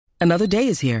Another day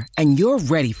is here, and you're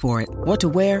ready for it. What to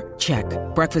wear? Check.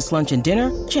 Breakfast, lunch, and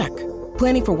dinner? Check.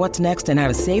 Planning for what's next and how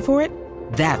to save for it?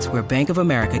 That's where Bank of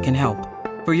America can help.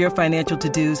 For your financial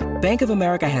to-dos, Bank of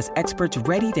America has experts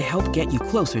ready to help get you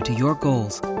closer to your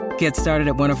goals. Get started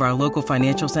at one of our local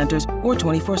financial centers or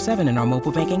 24/7 in our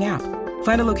mobile banking app.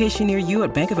 Find a location near you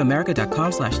at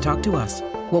bankofamerica.com/talktous.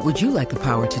 What would you like the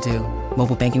power to do?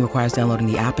 Mobile banking requires downloading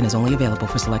the app and is only available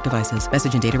for select devices.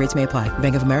 Message and data rates may apply.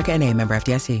 Bank of America N.A., member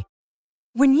FDIC.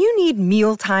 When you need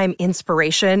mealtime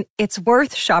inspiration, it's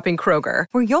worth shopping Kroger,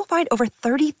 where you'll find over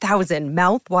 30,000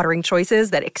 mouth-watering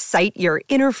choices that excite your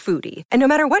inner foodie. And no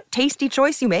matter what tasty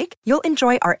choice you make, you'll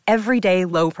enjoy our everyday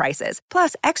low prices,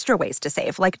 plus extra ways to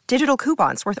save, like digital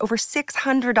coupons worth over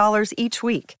 $600 each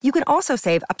week. You can also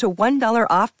save up to $1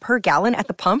 off per gallon at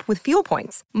the pump with fuel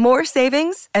points. More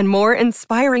savings and more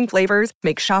inspiring flavors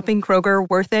make shopping Kroger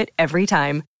worth it every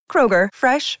time. Kroger,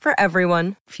 fresh for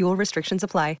everyone. Fuel restrictions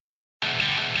apply.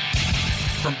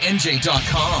 From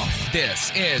NJ.com,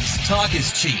 this is Talk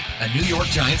is Cheap, a New York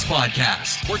Giants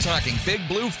podcast. We're talking Big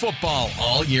Blue football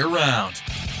all year round.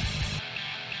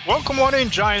 Welcome on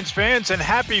in, Giants fans, and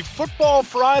happy Football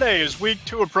Friday as Week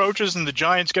 2 approaches and the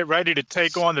Giants get ready to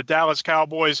take on the Dallas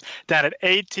Cowboys down at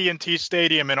AT&T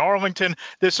Stadium in Arlington.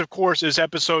 This, of course, is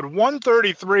episode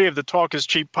 133 of the Talk is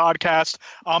Cheap podcast.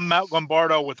 I'm Matt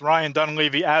Lombardo with Ryan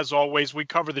Dunleavy. As always, we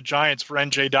cover the Giants for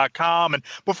NJ.com. And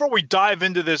before we dive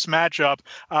into this matchup,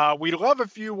 we'd love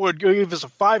if you would give us a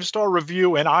 5-star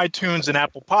review in iTunes and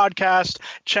Apple Podcast.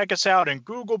 Check us out in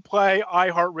Google Play,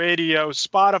 iHeartRadio,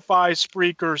 Spotify,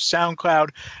 Spreaker, SoundCloud,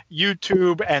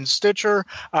 YouTube, and Stitcher.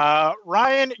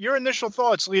 Ryan, your initial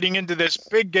thoughts leading into this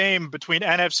big game between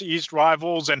NFC East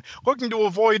rivals and looking to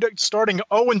avoid starting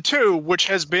 0-2, which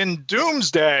has been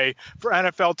doomsday for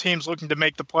NFL teams looking to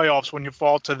make the playoffs when you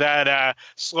fall to that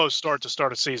slow start to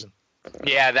start a season.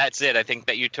 Yeah, that's it. I think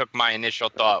that you took my initial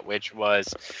thought, which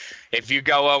was if you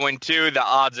go 0-2, the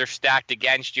odds are stacked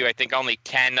against you. I think only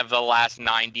 10 of the last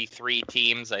 93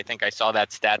 teams, I think I saw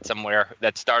that stat somewhere,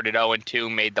 that started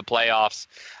 0-2 made the playoffs.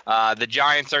 The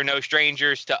Giants are no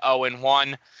strangers to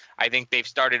 0-1. I think they've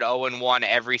started 0-1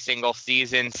 every single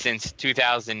season since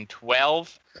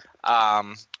 2012.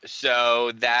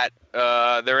 So that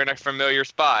they're in a familiar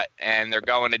spot, and they're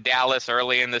going to Dallas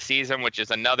early in the season, which is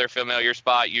another familiar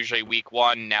spot, usually week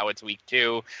 1. Now it's week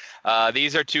 2.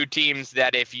 These are two teams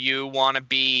that if you want to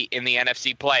be in the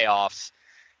NFC playoffs,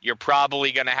 you're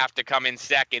probably going to have to come in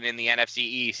second in the NFC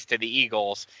East to the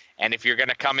Eagles. And if you're going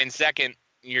to come in second,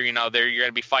 you're going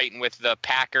to be fighting with the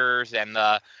Packers and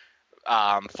the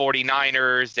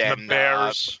 49ers and the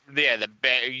Bears.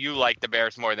 You like the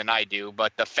Bears more than I do,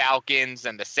 but the Falcons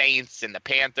and the Saints and the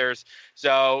Panthers.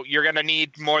 So you're going to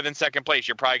need more than second place.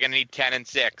 You're probably going to need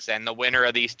 10-6, and the winner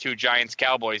of these two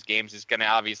Giants-Cowboys games is going to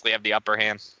obviously have the upper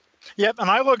hand. Yep, and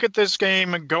I look at this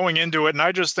game going into it, and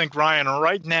I just think, Ryan,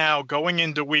 right now, going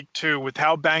into week 2, with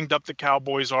how banged up the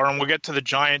Cowboys are, and we'll get to the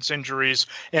Giants' injuries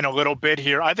in a little bit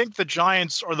here, I think the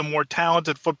Giants are the more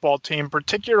talented football team,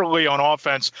 particularly on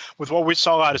offense, with what we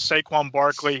saw out of Saquon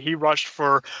Barkley. He rushed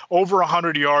for over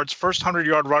 100 yards, first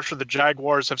 100-yard rusher the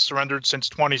Jaguars have surrendered since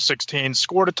 2016,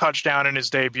 scored a touchdown in his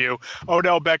debut.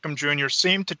 Odell Beckham Jr.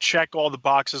 seemed to check all the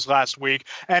boxes last week,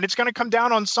 and it's going to come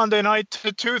down on Sunday night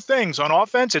to two things. On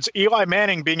offense, it's Eli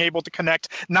Manning being able to connect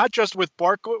not just with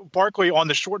Barkley on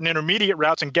the short and intermediate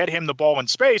routes and get him the ball in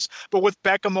space, but with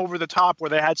Beckham over the top where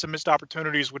they had some missed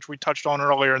opportunities, which we touched on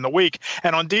earlier in the week.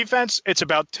 And on defense, it's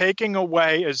about taking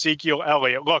away Ezekiel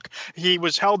Elliott. Look, he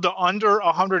was held to under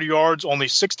 100 yards, only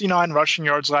 69 rushing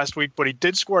yards last week, but he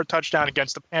did score a touchdown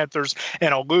against the Panthers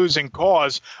in a losing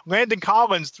cause. Landon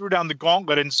Collins threw down the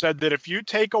gauntlet and said that if you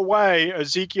take away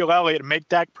Ezekiel Elliott and make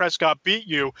Dak Prescott beat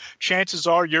you, chances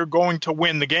are you're going to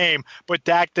win the game. But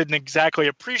Dak didn't exactly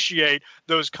appreciate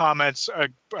those comments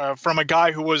from a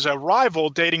guy who was a rival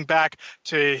dating back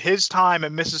to his time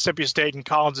at Mississippi State and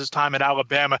Collins' time at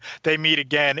Alabama. They meet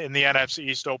again in the NFC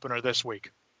East opener this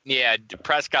week. Yeah,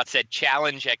 Prescott said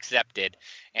challenge accepted.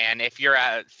 And if you're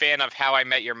a fan of How I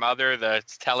Met Your Mother, the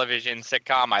television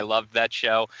sitcom, I loved that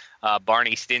show.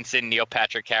 Barney Stinson, Neil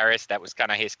Patrick Harris, that was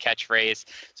kind of his catchphrase.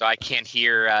 So I can't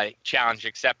hear challenge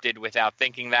accepted without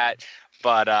thinking that.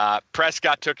 But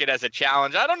Prescott took it as a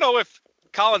challenge. I don't know if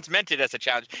Collins meant it as a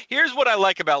challenge. Here's what I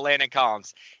like about Landon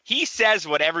Collins. He says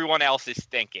what everyone else is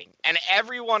thinking. And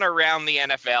everyone around the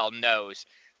NFL knows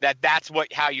that that's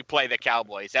how you play the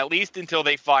Cowboys, at least until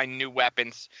they find new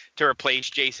weapons to replace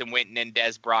Jason Witten and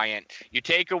Des Bryant. You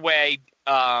take away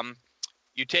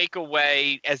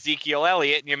Ezekiel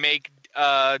Elliott and you make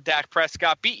Dak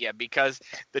Prescott beat you, because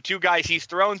the two guys he's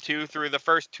thrown to through the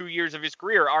first 2 years of his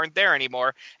career aren't there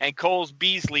anymore. And Coles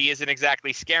Beasley isn't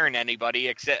exactly scaring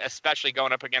anybody, especially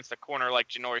going up against a corner like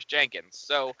Janoris Jenkins.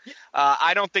 So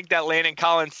I don't think that Landon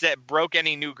Collins broke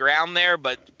any new ground there,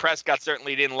 but Prescott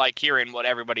certainly didn't like hearing what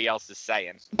everybody else is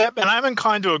saying. Yep, and I'm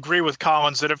inclined to agree with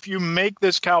Collins that if you make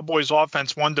this Cowboys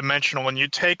offense one-dimensional and you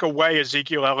take away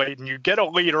Ezekiel Elliott and you get a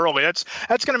lead early, that's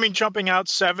going to mean jumping out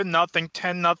 7-0,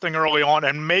 10-0 early on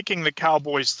and making the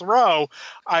Cowboys throw.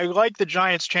 I like the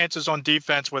Giants' chances on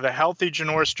defense with a healthy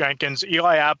Janoris Jenkins.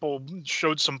 Eli Apple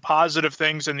showed some positive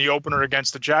things in the opener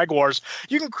against the Jaguars.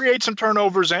 You can create some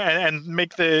turnovers and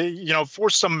make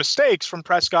force some mistakes from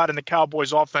Prescott and the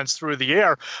Cowboys offense through the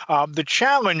air. The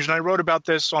challenge, and I wrote about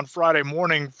this on Friday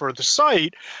morning for the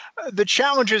site, the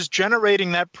challenge is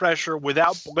generating that pressure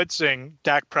without blitzing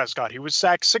Dak Prescott. He was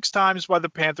sacked 6 times by the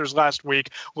Panthers last week,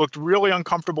 looked really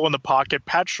uncomfortable in the pocket.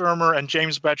 Pat Shurmur and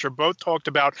James Betcher both talked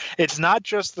about it's not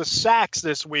just the sacks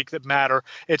this week that matter.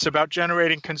 It's about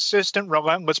generating consistent,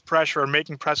 relentless pressure and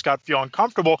making Prescott feel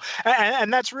uncomfortable.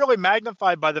 And that's really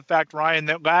magnified by the fact, Ryan,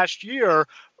 that last year,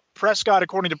 Prescott,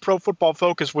 according to Pro Football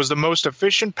Focus, was the most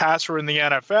efficient passer in the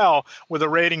NFL with a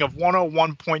rating of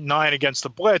 101.9 against the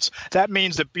blitz. That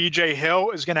means that B.J.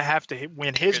 Hill is going to have to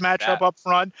win his matchup up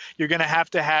front. You're going to have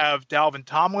Dalvin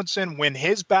Tomlinson win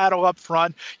his battle up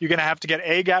front. You're going to have to get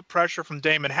A-gap pressure from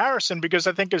Damon Harrison, because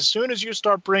I think as soon as you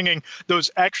start bringing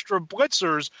those extra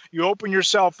blitzers, you open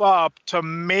yourself up to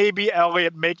maybe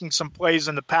Elliott making some plays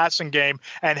in the passing game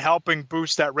and helping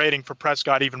boost that rating for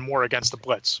Prescott even more against the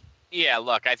blitz. Yeah,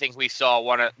 look, I think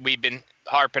we've been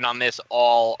harping on this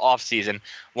all offseason.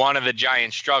 One of the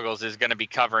Giants' struggles is going to be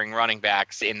covering running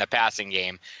backs in the passing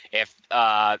game. If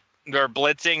they're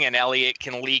blitzing and Elliott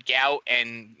can leak out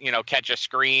and, catch a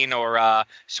screen or a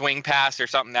swing pass or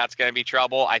something, that's going to be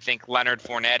trouble. I think Leonard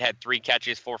Fournette had 3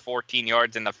 catches for 14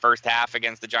 yards in the first half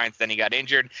against the Giants. Then he got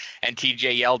injured, and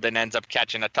TJ Yeldon ends up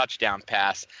catching a touchdown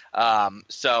pass.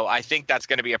 So I think that's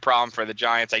going to be a problem for the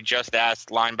Giants. I just asked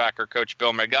linebacker coach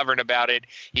Bill McGovern about it.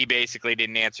 He basically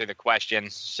didn't answer the question.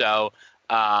 So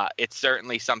it's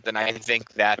certainly something I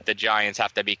think that the Giants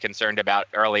have to be concerned about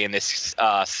early in this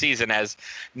season, as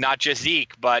not just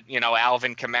Zeke, but,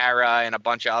 Alvin Kamara and a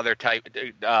bunch of other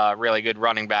really good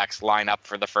running backs line up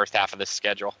for the first half of this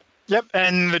schedule. Yep,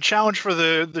 and the challenge for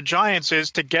the Giants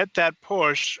is to get that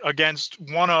push against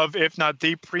one of, if not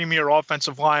the premier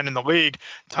offensive line in the league,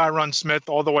 Tyron Smith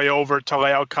all the way over to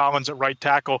La'el Collins at right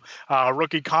tackle.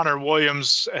 Rookie Connor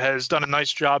Williams has done a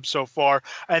nice job so far.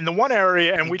 And the one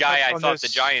area, and we I thought the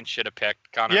Giants should have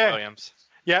picked Connor Williams.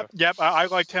 Yep. I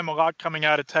liked him a lot coming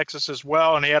out of Texas as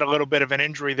well, and he had a little bit of an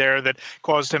injury there that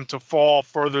caused him to fall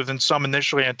further than some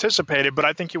initially anticipated, but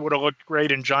I think he would have looked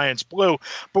great in Giants blue.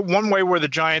 But one way where the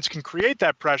Giants can create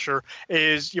that pressure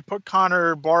is you put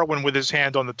Connor Barwin with his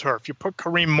hand on the turf. You put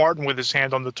Kareem Martin with his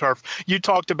hand on the turf. You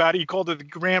talked about it. You called it the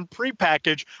Grand Prix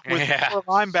package with 4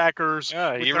 linebackers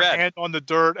with their hand on the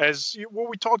dirt. As what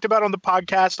we talked about on the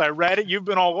podcast, I read it. You've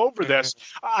been all over this.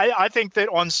 I think that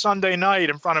on Sunday night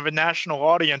in front of a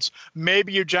national audience,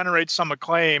 maybe you generate some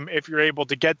acclaim if you're able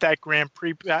to get that Grand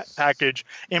Prix package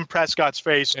in Prescott's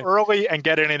face early and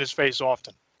get it in his face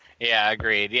often. Yeah,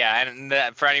 agreed. Yeah, and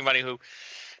for anybody who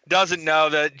doesn't know,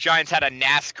 the Giants had a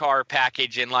NASCAR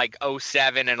package in like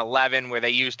 07 and 11 where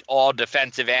they used all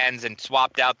defensive ends and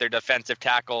swapped out their defensive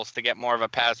tackles to get more of a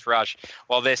pass rush.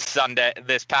 Well, this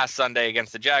past Sunday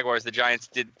against the Jaguars, the Giants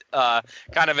did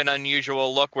kind of an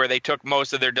unusual look where they took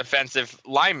most of their defensive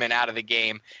linemen out of the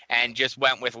game and just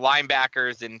went with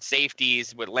linebackers and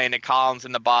safeties with Landon Collins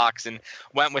in the box and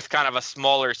went with kind of a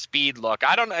smaller speed look.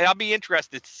 I'll be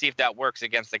interested to see if that works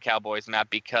against the Cowboys, Matt,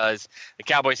 because the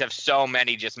Cowboys have so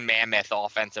many just mammoth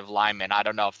offensive linemen. I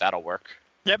don't know if that'll work.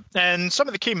 Yep, and some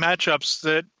of the key matchups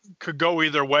that could go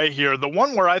either way here. The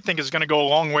one where I think is going to go a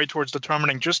long way towards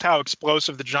determining just how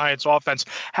explosive the Giants offense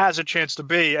has a chance to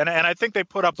be. And I think they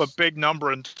put up a big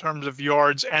number in terms of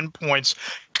yards and points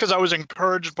because I was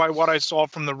encouraged by what I saw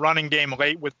from the running game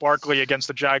late with Barkley against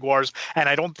the Jaguars. And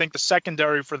I don't think the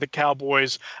secondary for the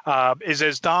Cowboys is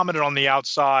as dominant on the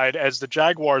outside as the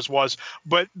Jaguars was.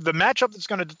 But the matchup that's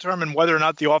going to determine whether or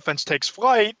not the offense takes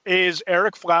flight is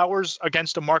Eric Flowers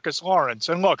against DeMarcus Lawrence.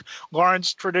 And look,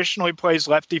 Lawrence traditionally plays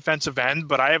left defensive end,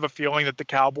 but I have a feeling that the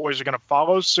Cowboys are going to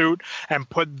follow suit and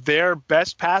put their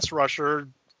best pass rusher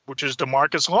which is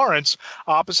DeMarcus Lawrence,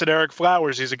 opposite Eric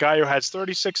Flowers. He's a guy who has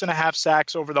 36.5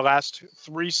 sacks over the last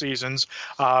 3 seasons.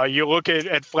 You look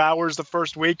at Flowers the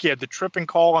first week, he had the tripping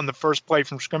call on the first play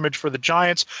from scrimmage for the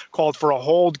Giants, called for a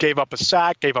hold, gave up a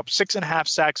sack, gave up 6.5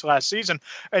 sacks last season.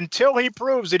 Until he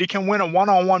proves that he can win a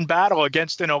one-on-one battle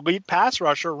against an elite pass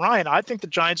rusher, Ryan, I think the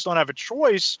Giants don't have a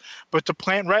choice but to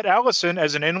plant Rhett Ellison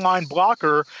as an inline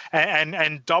blocker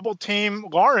and double team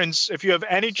Lawrence if you have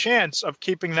any chance of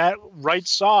keeping that right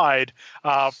side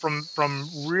from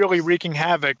really wreaking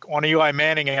havoc on Eli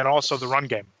Manning and also the run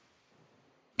game.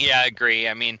 Yeah, I agree.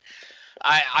 I mean,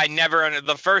 I never –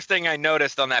 the first thing I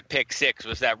noticed on that pick six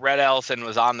was that Rhett Ellison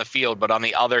was on the field but on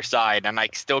the other side, and I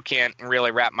still can't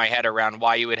really wrap my head around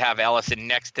why you would have Ellison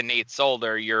next to Nate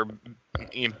Solder, your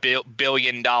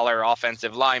billion-dollar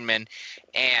offensive lineman,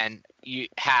 and you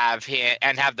have him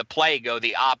and have the play go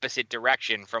the opposite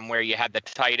direction from where you had the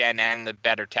tight end and the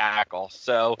better tackle.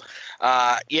 So,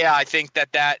 I think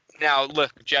that now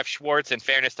look, Jeff Schwartz, in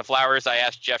fairness to Flowers, I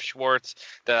asked Jeff Schwartz,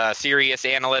 the serious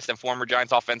analyst and former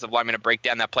Giants offensive lineman, to break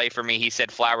down that play for me. He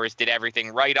said Flowers did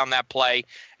everything right on that play,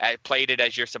 played it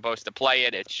as you're supposed to play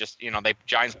it. It's just, the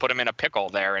Giants put him in a pickle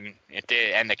there, and it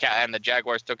did, and the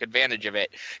Jaguars took advantage of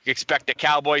it. You expect the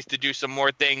Cowboys to do some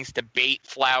more things to bait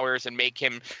Flowers and make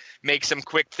some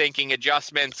quick thinking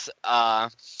adjustments.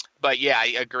 But yeah,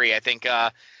 I agree. I think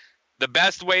the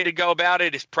best way to go about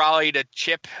it is probably to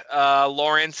chip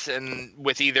Lawrence, and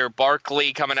with either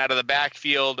Barkley coming out of the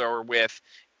backfield or with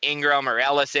Ingram or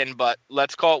Ellison. But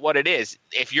let's call it what it is.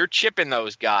 If you're chipping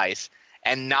those guys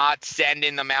and not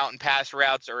sending them out in pass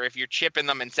routes, or if you're chipping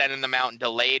them and sending them out in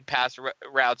delayed pass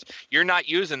routes, you're not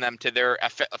using them to their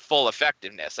full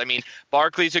effectiveness. I mean,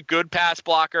 Barkley's a good pass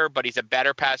blocker, but he's a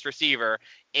better pass receiver.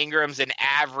 Ingram's an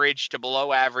average to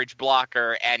below average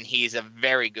blocker, and he's a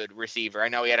very good receiver. I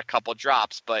know he had a couple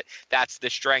drops, but that's the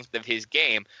strength of his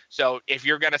game. So if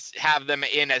you're going to have them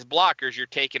in as blockers, you're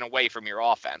taking away from your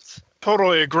offense.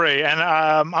 Totally agree. And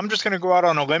I'm just going to go out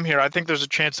on a limb here. I think there's a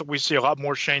chance that we see a lot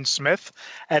more Shane Smith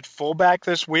at fullback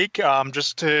this week,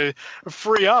 just to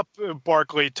free up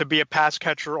Barkley to be a pass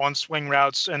catcher on swing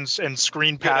routes and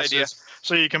screen passes.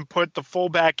 So you can put the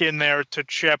fullback in there to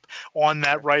chip on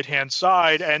that right-hand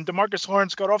side. And DeMarcus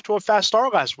Lawrence got off to a fast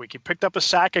start last week. He picked up a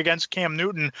sack against Cam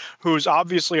Newton, who's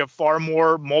obviously a far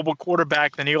more mobile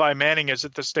quarterback than Eli Manning is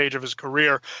at this stage of his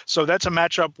career. So that's a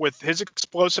matchup with his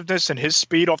explosiveness and his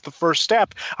speed off the first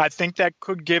step. I think that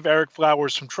could give Eric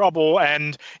Flowers some trouble.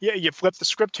 And you flip the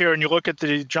script here and you look at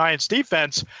the Giants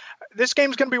defense. This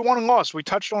game's going to be won and lost. We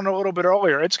touched on it a little bit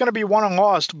earlier. It's going to be won and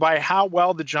lost by how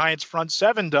well the Giants front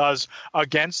seven does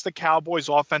against the Cowboys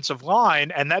offensive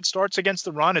line. And that starts against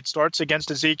the run. It starts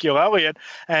against Ezekiel Elliott.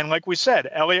 And like we said,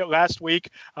 Elliott last week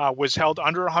was held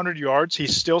under 100 yards. He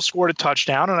still scored a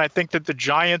touchdown. And I think that the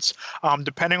Giants,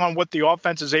 depending on what the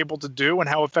offense is able to do and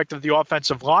how effective the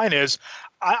offensive line is,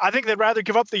 I think they'd rather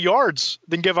give up the yards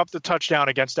than give up the touchdown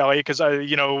against Elliott, because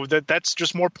that's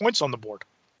just more points on the board.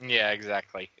 Yeah,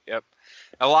 exactly. Yep.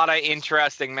 A lot of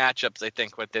interesting matchups, I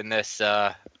think, within this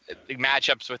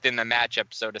matchups within the matchup,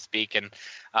 so to speak. And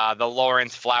the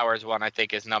Lawrence Flowers one, I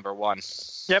think, is number one.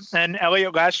 Yep, and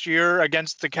Elliott last year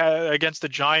against the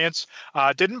Giants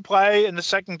didn't play in the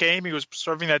second game. He was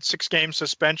serving that 6-game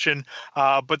suspension.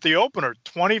 But the opener,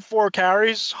 24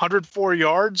 carries, 104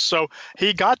 yards. So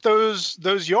he got those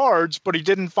yards, but he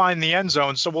didn't find the end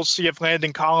zone. So we'll see if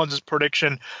Landon Collins'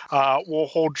 prediction will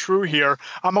hold true here.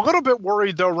 I'm a little bit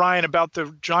worried, though, Ryan, about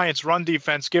the Giants' run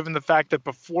defense, given the fact that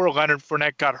before Leonard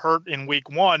Fournette got hurt in week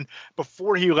 1,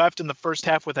 before he left in the first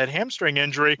half with that hamstring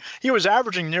injury, he was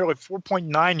averaging nearly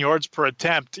 4.9 yards per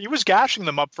attempt. He was gashing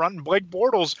them up front, and Blake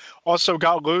Bortles also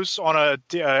got loose on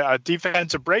a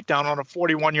defensive breakdown on a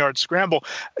 41-yard scramble.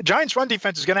 Giants' run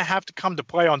defense is going to have to come to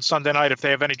play on Sunday night if they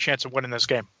have any chance of winning this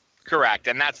game. Correct,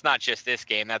 and that's not just this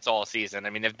game, that's all season. I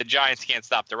mean, if the Giants can't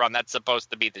stop the run, that's supposed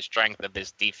to be the strength of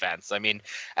this defense. I mean,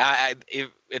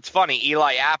 it's funny,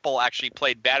 Eli Apple actually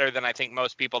played better than I think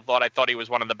most people thought. I thought he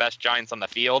was one of the best Giants on the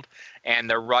field, and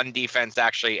the run defense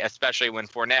actually, especially when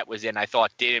Fournette was in, I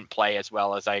thought didn't play as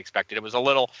well as I expected. It was a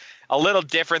little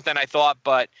different than I thought,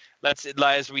 but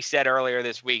as we said earlier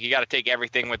this week, you got to take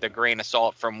everything with a grain of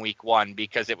salt from week 1,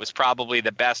 because it was probably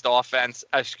the best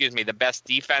the best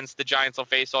defense the Giants will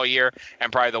face all year,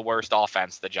 and probably the worst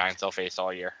offense the Giants will face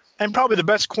all year. And probably the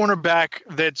best cornerback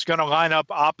that's going to line up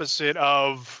opposite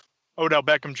of Odell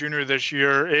Beckham Jr. this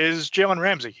year is Jalen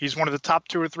Ramsey. He's one of the top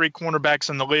 2 or 3 cornerbacks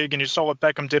in the league, and you saw what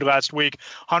Beckham did last week,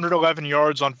 111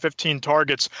 yards on 15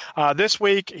 targets. This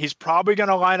week, he's probably going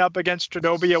to line up against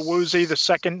Chidobe Awuzie, the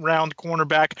second-round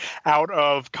cornerback out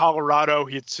of Colorado.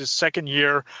 It's his second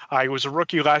year. He was a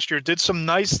rookie last year, did some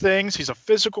nice things. He's a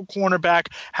physical cornerback,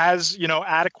 has,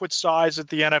 adequate size at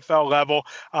the NFL level.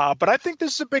 But I think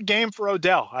this is a big game for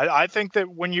Odell. I think that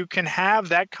when you can have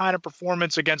that kind of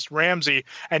performance against Ramsey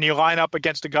and you line up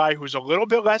against a guy who's a little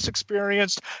bit less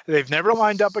experienced, they've never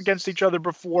lined up against each other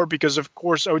before because, of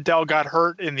course, Odell got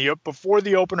hurt before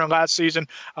the opener last season,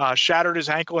 shattered his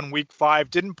ankle in week 5,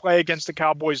 didn't play against the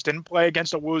Cowboys, didn't play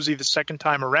against Awuzie the second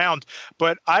time around.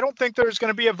 But I don't think there's going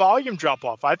to be a volume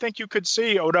drop-off. I think you could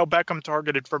see Odell Beckham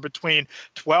targeted for between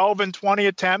 12 and 20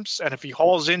 attempts, and if he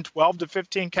hauls in 12 to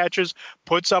 15 catches,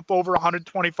 puts up over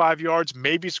 125 yards,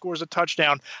 maybe scores a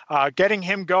touchdown, getting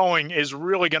him going is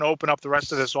really going to open up the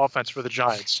rest of this offense for the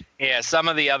Giants. Yeah, some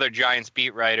of the other Giants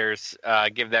beat writers,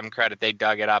 give them credit, they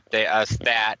dug it up. A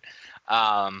stat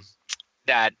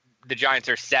that the Giants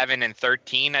are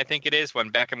 7-13, I think it is, when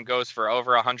Beckham goes for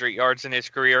over 100 yards in his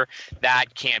career.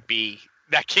 That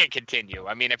can't continue.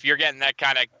 I mean, if you're getting that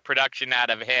kind of production out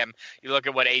of him, you look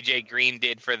at what A.J. Green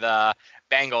did for the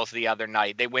Bengals the other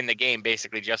night. They win the game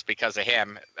basically just because of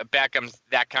him. Beckham's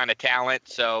that kind of talent,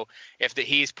 so if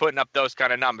he's putting up those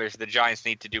kind of numbers, the Giants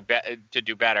need to do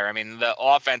better. I mean, the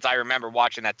offense, I remember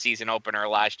watching that season opener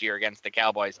last year against the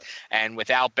Cowboys, and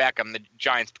without Beckham, the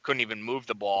Giants couldn't even move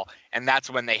the ball, and that's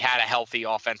when they had a healthy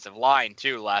offensive line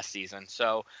too last season.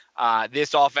 So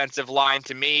this offensive line,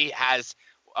 to me, has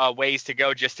ways to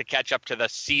go just to catch up to the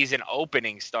season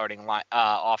opening starting line,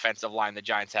 offensive line the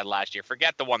Giants had last year.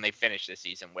 Forget the one they finished the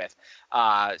season with.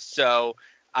 So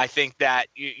I think that,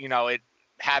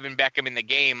 having Beckham in the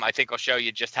game, I think will show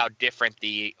you just how different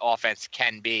the offense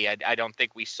can be. I don't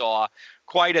think we saw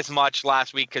quite as much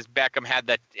last week because Beckham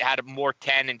had more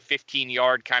 10 and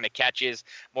 15-yard kind of catches,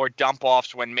 more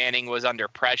dump-offs when Manning was under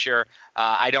pressure.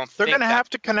 They're going to have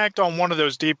to connect on one of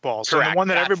those deep balls. Correct. And the one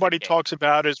that everybody talks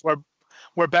about is where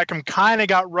Beckham kind of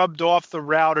got rubbed off the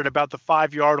route at about the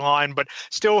 5-yard line, but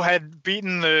still had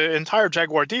beaten the entire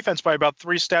Jaguar defense by about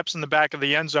 3 steps in the back of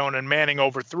the end zone, and Manning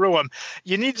overthrew him.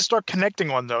 You need to start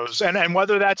connecting on those. And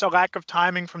whether that's a lack of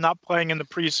timing from not playing in the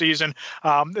preseason,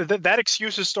 that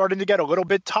excuse is starting to get a little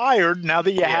bit tired now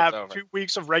that you have 2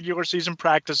 weeks of regular season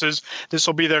practices. This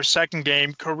will be their second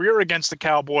game. Career against the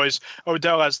Cowboys,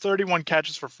 Odell has 31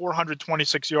 catches for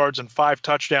 426 yards and 5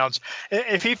 touchdowns.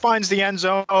 If he finds the end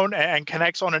zone and connects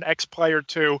on an X play or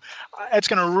two, it's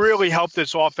going to really help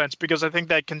this offense because I think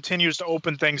that continues to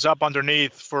open things up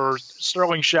underneath for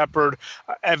Sterling Shepard,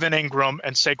 Evan Ingram,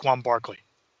 and Saquon Barkley.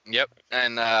 Yep,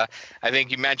 and I think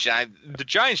you mentioned the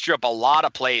Giants drew up a lot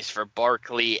of plays for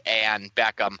Barkley and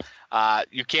Beckham.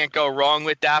 You can't go wrong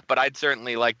with that, but I'd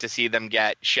certainly like to see them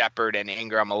get Shepard and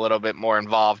Ingram a little bit more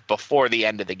involved before the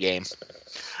end of the game.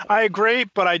 I agree,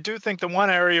 but I do think the one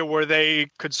area where they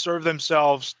could serve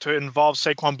themselves to involve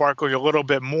Saquon Barkley a little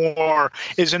bit more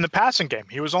is in the passing game.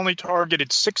 He was only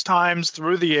targeted 6 times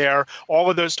through the air. All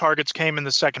of those targets came in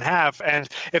the second half. And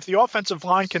if the offensive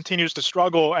line continues to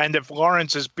struggle and if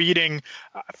Lawrence is beating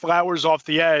Flowers off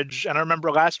the edge, and I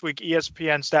remember last week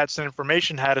ESPN Stats and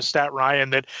Information had a stat, Ryan,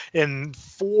 that in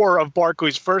 4 of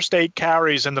Barkley's first 8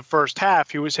 carries in the first half,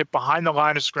 he was hit behind the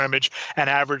line of scrimmage and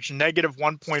averaged negative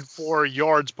 1.4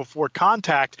 yards before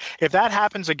contact. If that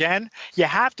happens again, you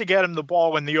have to get him the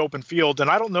ball in the open field. And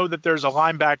I don't know that there's a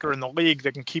linebacker in the league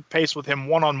that can keep pace with him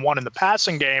one-on-one in the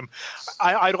passing game.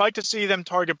 I'd like to see them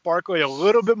target Barkley a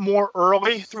little bit more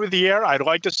early through the air. I'd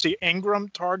like to see Ingram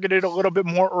targeted a little bit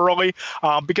more early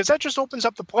because that just opens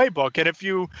up the playbook. And if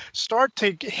you start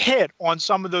to hit on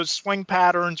some of those swing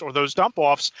patterns or those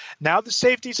dump-offs, now the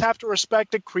safeties have to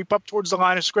respect it, creep up towards the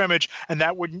line of scrimmage, and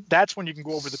that's when you can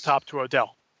go over the top to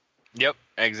Odell. Yep,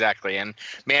 exactly. And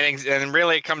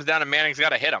really it comes down to Manning's got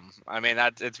to hit him. I mean,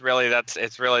 it's really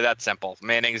that simple.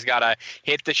 Manning's got to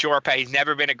hit the short pass. He's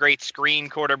never been a great screen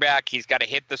quarterback. He's got to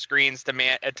hit the screens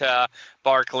to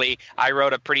Barkley. I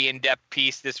wrote a pretty in-depth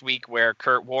piece this week where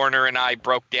Kurt Warner and I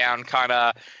broke down kind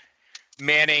of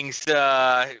Manning's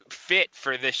fit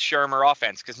for this Shurmur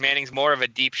offense, because Manning's more of a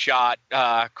deep shot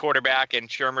quarterback and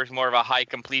Shurmur's more of a high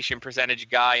completion percentage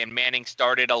guy, and Manning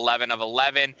started 11 of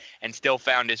 11 and still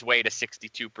found his way to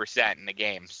 62% in the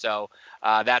game. So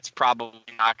that's probably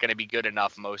not going to be good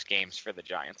enough most games for the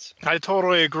Giants. I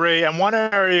totally agree. And one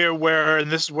area where,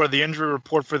 and this is where the injury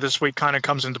report for this week kind of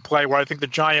comes into play, where I think the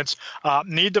Giants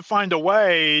need to find a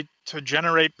way to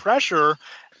generate pressure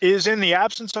is in the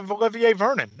absence of Olivier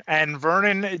Vernon. And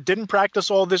Vernon didn't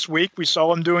practice all this week. We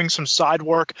saw him doing some side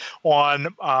work on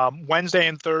Wednesday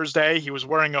and Thursday. He was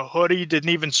wearing a hoodie, didn't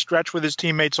even stretch with his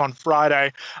teammates on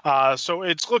Friday. So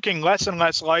it's looking less and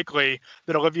less likely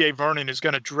that Olivier Vernon is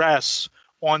going to dress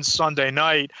on Sunday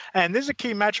night. And this is a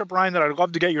key matchup, Ryan, that I'd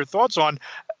love to get your thoughts on.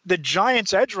 The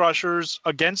Giants' edge rushers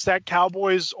against that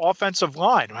Cowboys offensive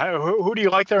line. Who do you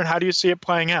like there, and how do you see it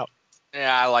playing out?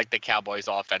 Yeah, I like the Cowboys'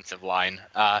 offensive line.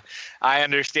 I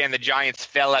understand the Giants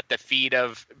fell at the feet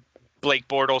of Blake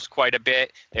Bortles quite a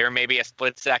bit. They were maybe a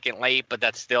split second late, but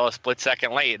that's still a split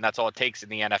second late, and that's all it takes in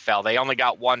the NFL. They only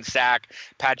got one sack.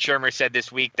 Pat Shurmur said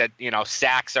this week that,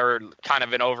 sacks are kind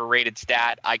of an overrated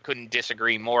stat. I couldn't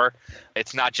disagree more.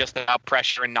 It's not just about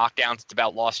pressure and knockdowns. It's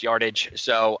about lost yardage.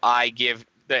 So I give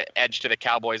the edge to the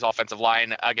Cowboys offensive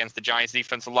line against the Giants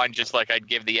defensive line, just like I'd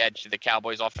give the edge to the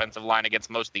Cowboys offensive line against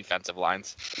most defensive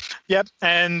lines. Yep.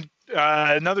 And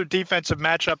another defensive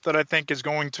matchup that I think is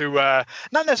going to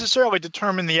not necessarily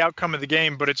determine the outcome of the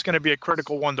game, but it's going to be a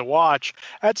critical one to watch.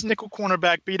 That's nickel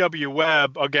cornerback B.W.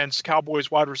 Webb against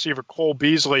Cowboys wide receiver Cole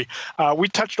Beasley. We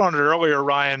touched on it earlier,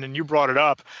 Ryan, and you brought it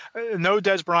up. No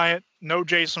Dez Bryant, no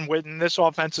Jason Witten. This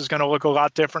offense is going to look a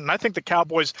lot different. And I think the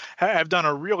Cowboys have done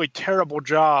a really terrible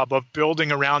job of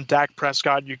building around Dak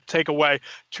Prescott. You take away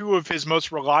two of his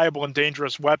most reliable and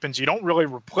dangerous weapons. You don't really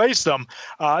replace them.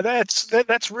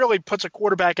 That's really puts a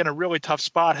quarterback in a really tough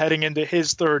spot heading into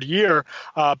his third year.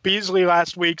 Beasley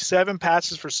last week, 7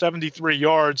 passes for 73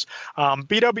 yards.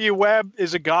 B.W. Webb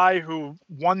is a guy who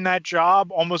won that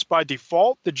job almost by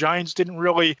default. The Giants didn't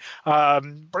really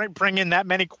bring in that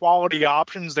many quality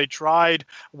options. They tried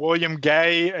William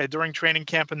Gay during training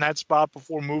camp in that spot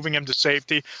before moving him to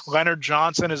safety. Leonard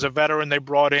Johnson is a veteran they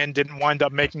brought in, didn't wind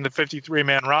up making the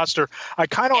 53-man roster. I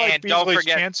kind of like Beasley's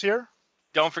chance here.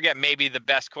 Don't forget maybe the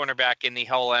best cornerback in the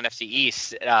whole NFC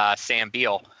East, Sam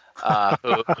Beal,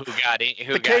 who got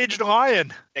the caged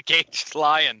lion. The caged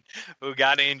lion who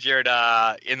got injured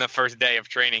in the first day of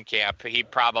training camp. He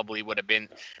probably would have been.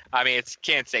 I mean,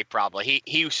 can't say probably.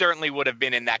 He certainly would have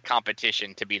been in that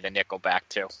competition to be the nickelback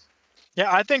too. Yeah,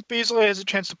 I think Beasley has a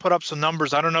chance to put up some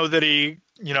numbers. I don't know that he,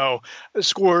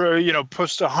 score,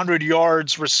 post 100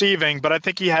 yards receiving, but I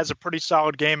think he has a pretty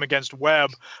solid game against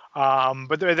Webb.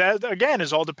 But that, again,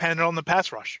 is all dependent on the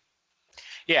pass rush.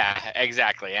 Yeah,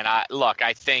 exactly. And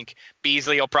I think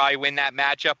Beasley will probably win that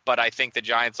matchup, but I think the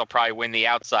Giants will probably win the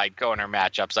outside corner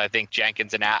matchups. I think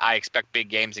Jenkins I expect big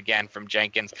games again from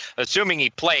Jenkins, assuming he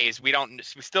plays. We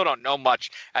still don't know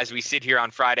much as we sit here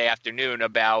on Friday afternoon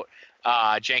about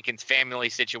Jenkins' family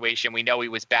situation. We know he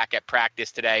was back at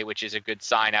practice today, which is a good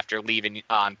sign after leaving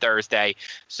on Thursday.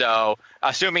 So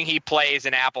assuming he plays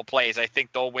and Apple plays, I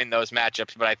think they'll win those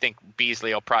matchups, but I think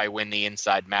Beasley will probably win the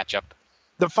inside matchup.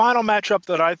 The final matchup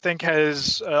that I think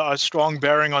has a strong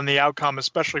bearing on the outcome,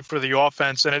 especially for the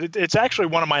offense, and it's actually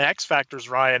one of my X factors,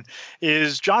 Ryan,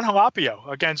 is John Jalapio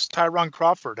against Tyron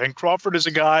Crawford. And Crawford is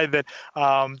a guy that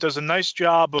does a nice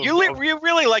job of... You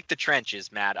really like the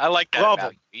trenches, Matt. I like that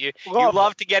about you. You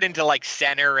love to get into like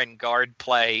center and guard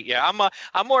play. Yeah,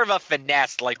 I'm more of a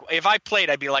finesse. Like if I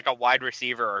played, I'd be like a wide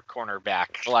receiver or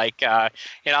cornerback. Like I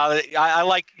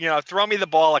like throw me the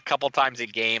ball a couple times a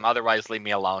game. Otherwise, leave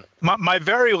me alone. My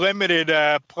very limited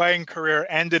playing career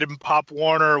ended in Pop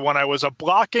Warner when I was a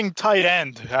blocking tight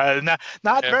end.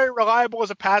 Not very reliable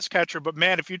as a pass catcher, but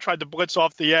man, if you tried to blitz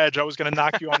off the edge, I was going to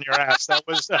knock you on your ass. That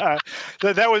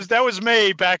was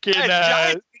me back in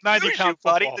 90-pound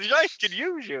football. The Giants could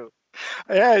use you.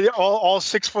 Yeah, all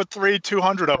 6'3",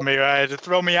 200 of me to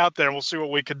throw me out there, and we'll see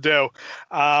what we could do.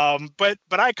 But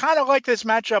I kind of like this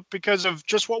matchup because of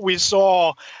just what we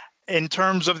saw in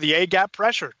terms of the A-gap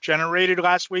pressure generated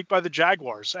last week by the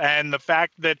Jaguars and the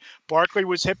fact that Barkley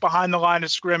was hit behind the line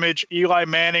of scrimmage. Eli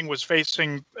Manning was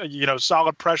facing,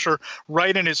 solid pressure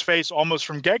right in his face almost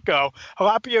from get-go.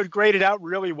 Jalapio graded out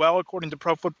really well according to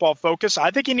Pro Football Focus. I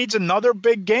think he needs another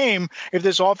big game if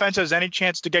this offense has any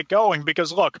chance to get going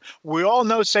because, look, we all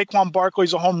know Saquon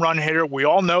Barkley's a home run hitter. We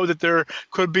all know that there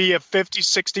could be a 50,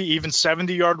 60, even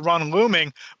 70-yard run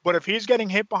looming. But if he's getting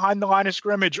hit behind the line of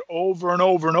scrimmage over and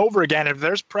over and over again, if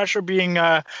there's pressure being,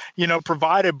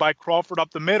 provided by Crawford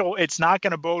up the middle, it's not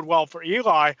going to bode well for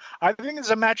Eli. I think it's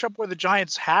a matchup where the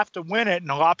Giants have to win it, and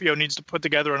Jalapio needs to put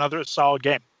together another solid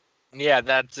game. Yeah,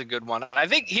 that's a good one. I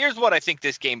think here's what I think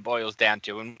this game boils down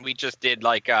to, and we just did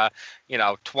like a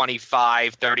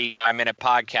 25, 35-minute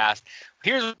podcast.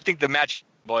 Here's what I think the match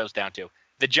boils down to.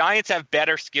 The Giants have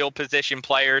better skill position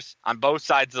players on both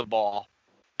sides of the ball,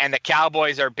 and the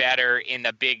Cowboys are better in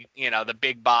the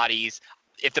big bodies.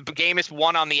 If the game is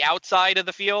won on the outside of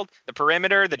the field, the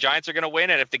perimeter, the Giants are going to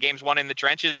win. And if the game's won in the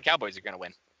trenches, the Cowboys are going to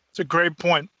win. It's a great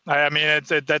point. I mean,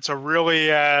 that's a really,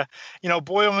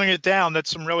 boiling it down, that's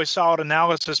some really solid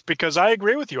analysis because I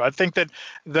agree with you. I think that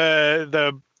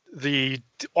the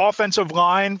offensive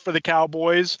line for the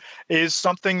Cowboys is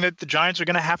something that the Giants are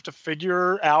going to have to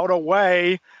figure out a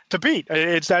way to beat.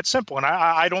 It's that simple. And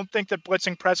I don't think that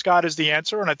blitzing Prescott is the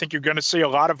answer. And I think you're going to see a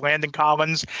lot of Landon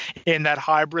Collins in that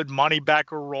hybrid money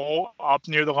backer role up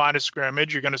near the line of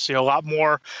scrimmage. You're going to see a lot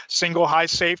more single high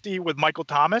safety with Michael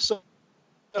Thomas.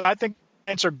 I think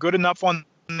the Giants are good enough on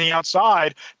the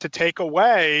outside to take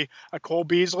away a Cole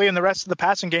Beasley and the rest of the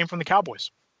passing game from the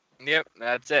Cowboys. Yep,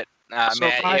 that's it. So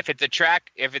Man, if it's a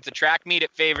track meet,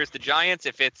 it favors the Giants.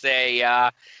 If it's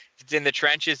in the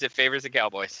trenches, it favors the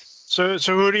Cowboys. So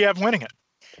who do you have winning it?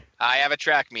 I have a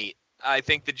track meet. I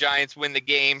think the Giants win the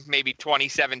game, maybe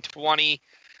 27-20.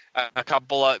 A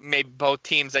couple of maybe both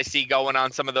teams I see going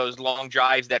on some of those long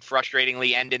drives that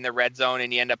frustratingly end in the red zone,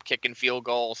 and you end up kicking field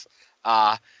goals.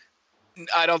 I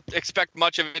don't expect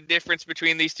much of a difference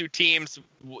between these two teams.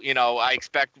 I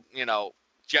expect,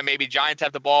 maybe Giants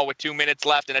have the ball with 2 minutes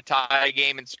left in a tie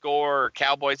game and score, or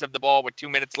Cowboys have the ball with 2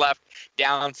 minutes left,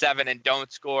 down 7 and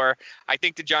don't score. I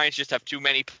think the Giants just have too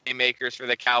many playmakers for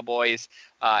the Cowboys.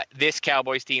 This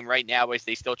Cowboys team right now, as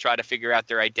they still try to figure out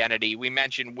their identity. We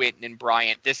mentioned Witten and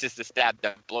Bryant. This is the stat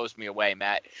that blows me away,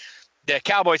 Matt. The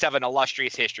Cowboys have an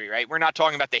illustrious history, right? We're not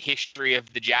talking about the history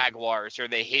of the Jaguars or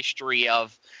the history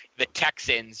of the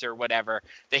Texans or whatever.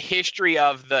 The history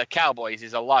of the Cowboys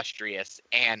is illustrious,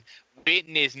 and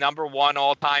Witten is number 1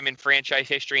 all time in franchise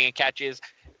history in catches.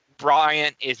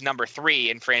 Bryant is number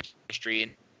 3 in franchise history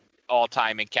in all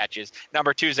time in catches.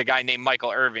 Number 2 is a guy named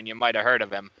Michael Irvin. You might have heard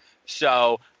of him.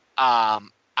 So,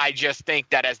 I just think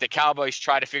that as the Cowboys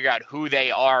try to figure out who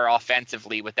they are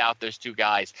offensively without those two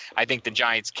guys, I think the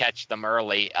Giants catch them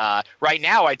early. Right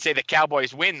now, I'd say the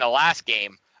Cowboys win the last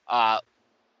game,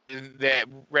 the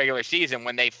regular season,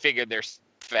 when they figured their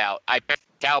stuff out. I picked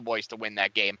the Cowboys to win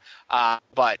that game.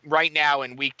 But right now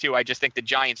in week 2, I just think the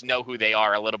Giants know who they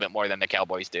are a little bit more than the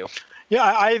Cowboys do.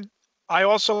 Yeah, I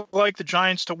also like the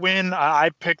Giants to win.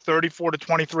 I picked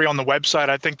 34-23 on the website.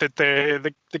 I think that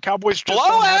the Cowboys just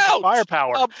don't have the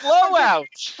firepower. A blowout.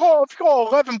 Oh,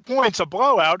 11 points, a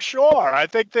blowout. Sure. I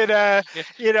think that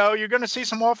you're going to see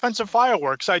some offensive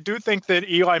fireworks. I do think that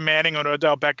Eli Manning and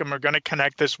Odell Beckham are going to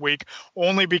connect this week,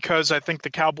 only because I think the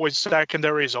Cowboys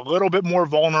secondary is a little bit more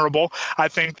vulnerable. I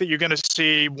think that you're going to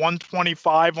see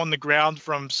 125 on the ground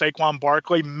from Saquon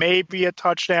Barkley, maybe a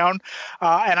touchdown,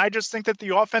 and I just think that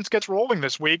the offense gets rolling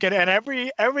this week, and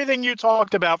everything you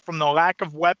talked about, from the lack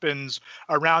of weapons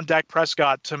around Dak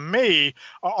Prescott, to me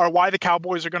are why the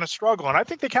Cowboys are going to struggle. And I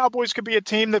think the Cowboys could be a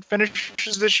team that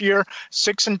finishes this year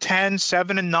 6-10,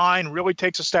 7-9, really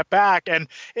takes a step back, and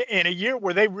in a year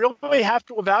where they really have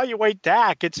to evaluate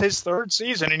Dak. It's his 3rd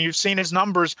season, and you've seen his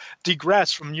numbers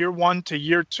digress from year 1 to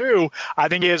year 2. I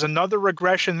think he has another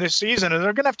regression this season, and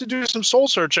they're going to have to do some soul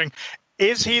searching.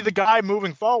 Is he the guy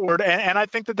moving forward? And I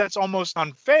think that that's almost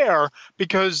unfair,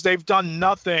 because they've done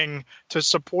nothing to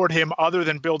support him other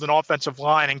than build an offensive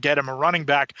line and get him a running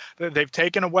back. They've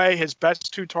taken away his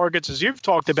best 2 targets, as you've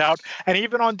talked about. And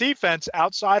even on defense,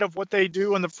 outside of what they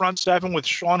do in the front 7 with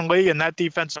Sean Lee and that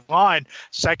defensive line,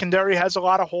 secondary has a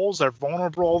lot of holes. They're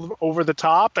vulnerable over the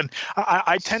top. And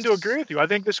I tend to agree with you. I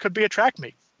think this could be a track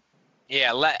meet.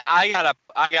 Yeah, I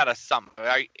got a something.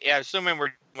 Assuming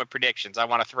we're with predictions, I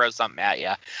want to throw something at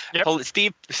you. Yep.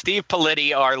 Steve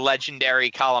Politi, our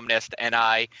legendary columnist, and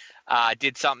I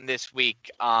did something this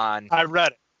week on. I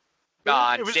read it.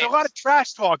 It was a lot of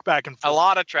trash talk back and forth. A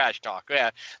lot of trash talk.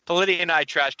 Yeah, Politi and I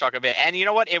trash talk a bit, and you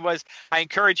know what? I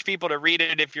encourage people to read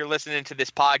it if you're listening to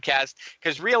this podcast,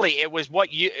 because really, it was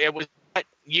what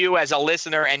you as a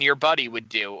listener and your buddy would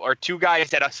do, or 2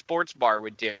 guys at a sports bar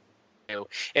would do.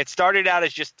 It started out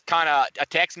as just kind of a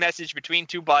text message between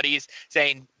 2 buddies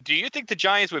saying, do you think the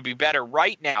Giants would be better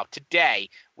right now, today,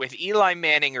 with Eli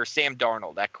Manning or Sam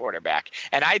Darnold at quarterback?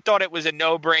 And I thought it was a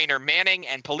no-brainer Manning,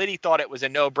 and Politi thought it was a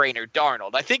no-brainer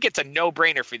Darnold. I think it's a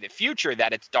no-brainer for the future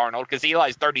that it's Darnold, because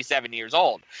Eli's 37 years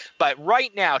old. But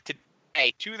right now,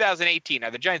 today, 2018,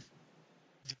 are the Giants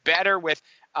better with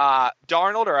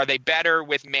Darnold, or are they better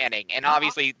with Manning? And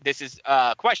obviously this is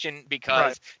a question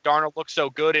because Darnold looked so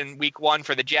good in week 1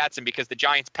 for the Jets, and because the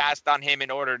Giants passed on him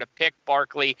in order to pick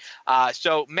Barkley.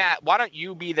 So Matt, why don't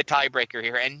you be the tiebreaker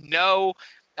here? And no,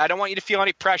 I don't want you to feel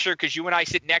any pressure, because you and I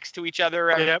sit next to each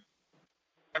other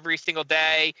every single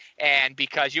day, and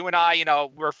because you and I,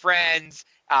 we're friends.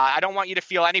 I don't want you to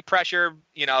feel any pressure,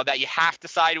 that you have to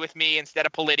side with me instead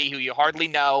of Politi, who you hardly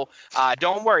know.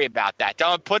 Don't worry about that.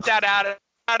 Don't put that out of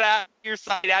your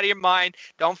side, out of your mind.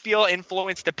 Don't feel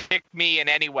influenced to pick me in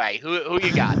any way. Who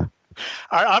you got?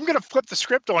 I'm going to flip the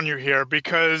script on you here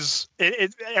because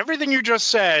everything you just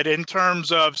said in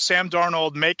terms of Sam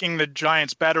Darnold making the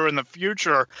Giants better in the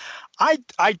future,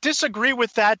 I disagree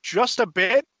with that just a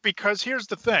bit, because here's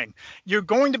the thing. You're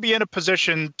going to be in a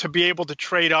position to be able to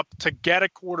trade up to get a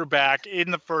quarterback in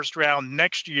the first round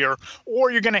next year, or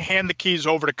you're going to hand the keys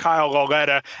over to Kyle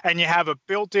Lauletta and you have a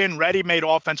built-in, ready-made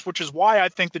offense, which is why I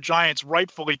think the Giants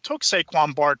rightfully took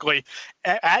Saquon Barkley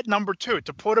at number 2,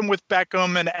 to put him with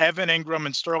Beckham and Evan Ingram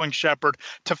and Sterling Shepard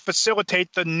to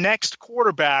facilitate the next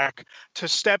quarterback to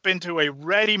step into a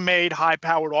ready-made,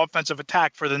 high-powered offensive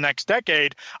attack for the next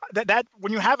decade. That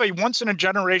when you have a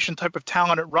once-in-a-generation type of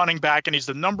talent at running back and he's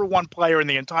the number 1 player in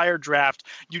the entire draft,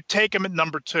 you take him at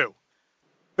number 2.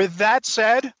 With that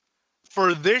said,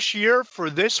 for this year, for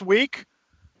this week,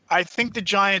 I think the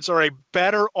Giants are a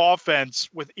better offense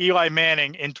with Eli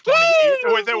Manning in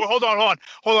 2018. Hold on.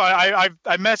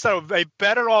 I messed up. A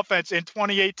better offense in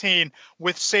 2018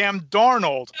 with Sam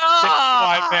Darnold than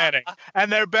Eli Manning. And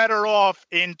they're better off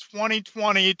in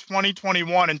 2020,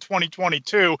 2021, and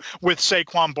 2022 with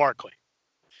Saquon Barkley.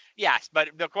 Yes, but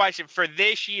the question for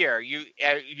this year,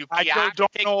 I go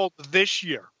Darnold this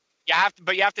year. You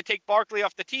have to take Barkley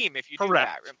off the team if you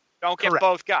Correct. do that. Don't get Correct.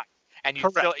 both guys. And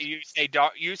you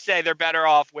say they're better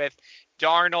off with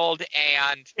Darnold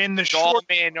and in the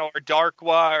Dolman or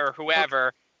Darkwa or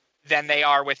whoever than they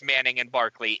are with Manning and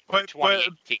Barkley in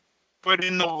 2018. But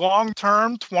in the long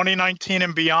term, 2019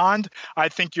 and beyond, I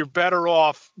think you're better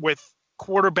off with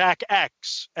quarterback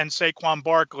X and Saquon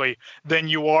Barkley than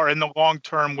you are in the long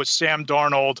term with Sam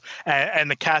Darnold and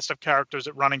the cast of characters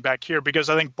at running back here, because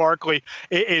I think Barkley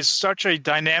is such a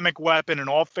dynamic weapon in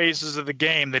all phases of the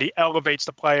game that he elevates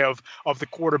the play of the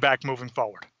quarterback moving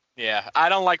forward. Yeah, I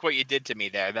don't like what you did to me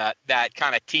there. That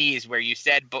kind of tease where you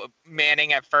said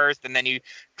Manning at first, and then you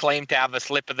claimed to have a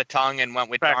slip of the tongue and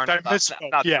went with Darnold. I'm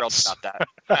not thrilled about that.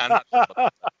 Not thrilled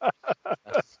about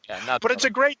that. But it's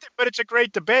a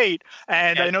great debate,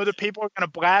 and I know that people are going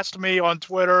to blast me on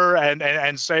Twitter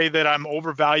and say that I'm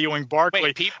overvaluing Barkley.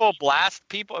 Wait, people blast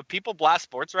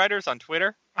sports writers on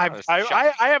Twitter? I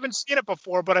haven't seen it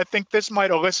before, but I think this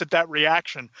might elicit that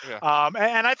reaction. Yeah.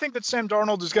 And I think that Sam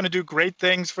Darnold is going to do great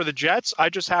things for the Jets. I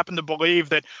just happen to believe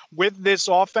that with this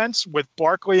offense, with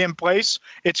Barkley in place,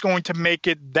 it's going to make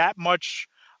it that much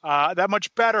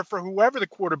better for whoever the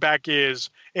quarterback is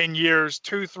in years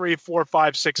 2, 3, 4,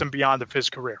 5, 6, and beyond of his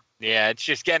career. Yeah, it's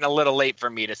just getting a little late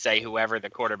for me to say whoever the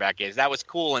quarterback is. That was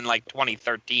cool in like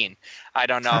 2013. I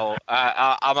don't know.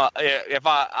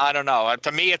 I don't know.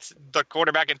 To me, it's the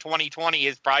quarterback in 2020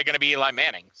 is probably going to be Eli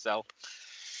Manning. So.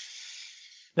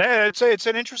 Yeah, it's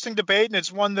an interesting debate, and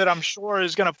it's one that I'm sure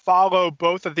is going to follow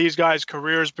both of these guys'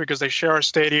 careers because they share a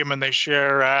stadium and they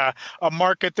share a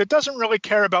market that doesn't really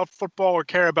care about football or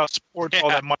care about sports all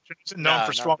that much. It's known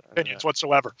for strong opinions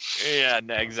whatsoever. Yeah,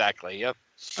 exactly. Yep.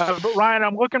 But Ryan,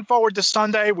 I'm looking forward to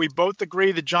Sunday. We both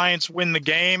agree the Giants win the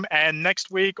game, and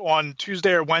next week on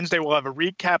Tuesday or Wednesday we'll have a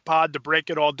recap pod to break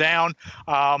it all down.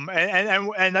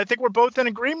 And I think we're both in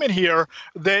agreement here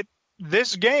that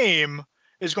this game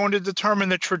is going to determine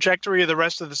the trajectory of the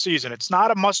rest of the season. It's not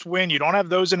a must-win. You don't have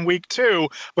those in week 2,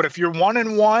 but if you're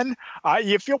 1-1,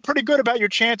 you feel pretty good about your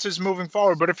chances moving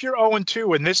forward. But if you're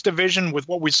 0-2 in this division with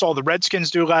what we saw the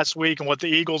Redskins do last week and what the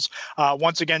Eagles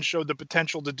once again showed the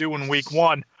potential to do in week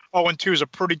 1, 0-2 is a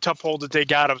pretty tough hole to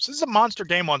take out of. So this is a monster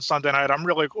game on Sunday night. I'm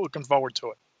really looking forward to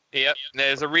it. Yep.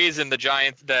 There's a reason that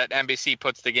NBC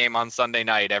puts the game on Sunday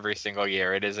night every single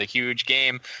year. It is a huge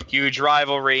game, huge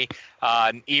rivalry.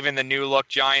 Even the new look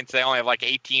Giants, they only have like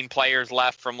 18 players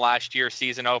left from last year's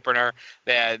season opener.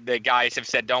 The guys have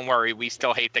said, "Don't worry, we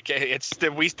still hate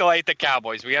the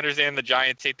Cowboys. We understand the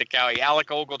Giants hate the Cowboys." Alec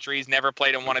Ogletree's never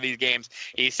played in one of these games.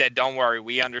 He said, "Don't worry,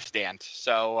 we understand."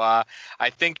 So I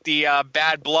think the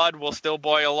bad blood will still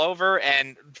boil over.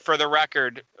 And for the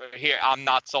record, here I'm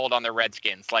not sold on the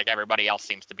Redskins like everybody else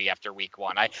seems to be after week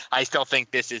 1. I still think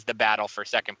this is the battle for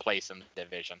second place in the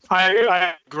division.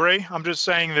 I agree. I'm just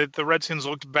saying that the Redskins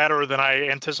looked better than I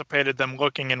anticipated them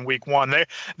looking in week 1.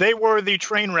 They were the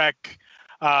train wreck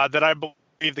that I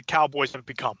believe the Cowboys have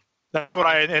become. That's what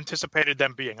I anticipated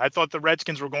them being. I thought the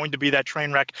Redskins were going to be that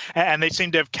train wreck, and they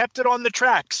seem to have kept it on the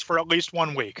tracks for at least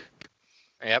 1 week.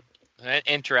 Yep.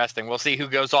 Interesting. We'll see who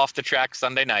goes off the track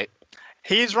Sunday night.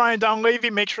 He's Ryan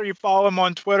Dunleavy. Make sure you follow him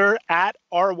on Twitter at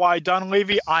RY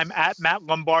Dunleavy. I'm at Matt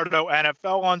Lombardo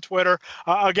NFL on Twitter.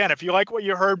 Again, if you like what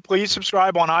you heard, please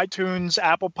subscribe on iTunes,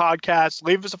 Apple Podcasts.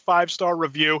 Leave us a 5-star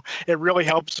review. It really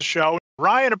helps the show.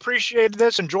 Ryan, appreciated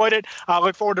this. Enjoyed it. I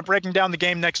look forward to breaking down the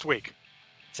game next week.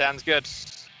 Sounds good.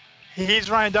 He's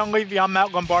Ryan Dunleavy. I'm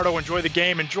Matt Lombardo. Enjoy the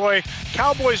game. Enjoy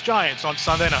Cowboys-Giants on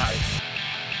Sunday night.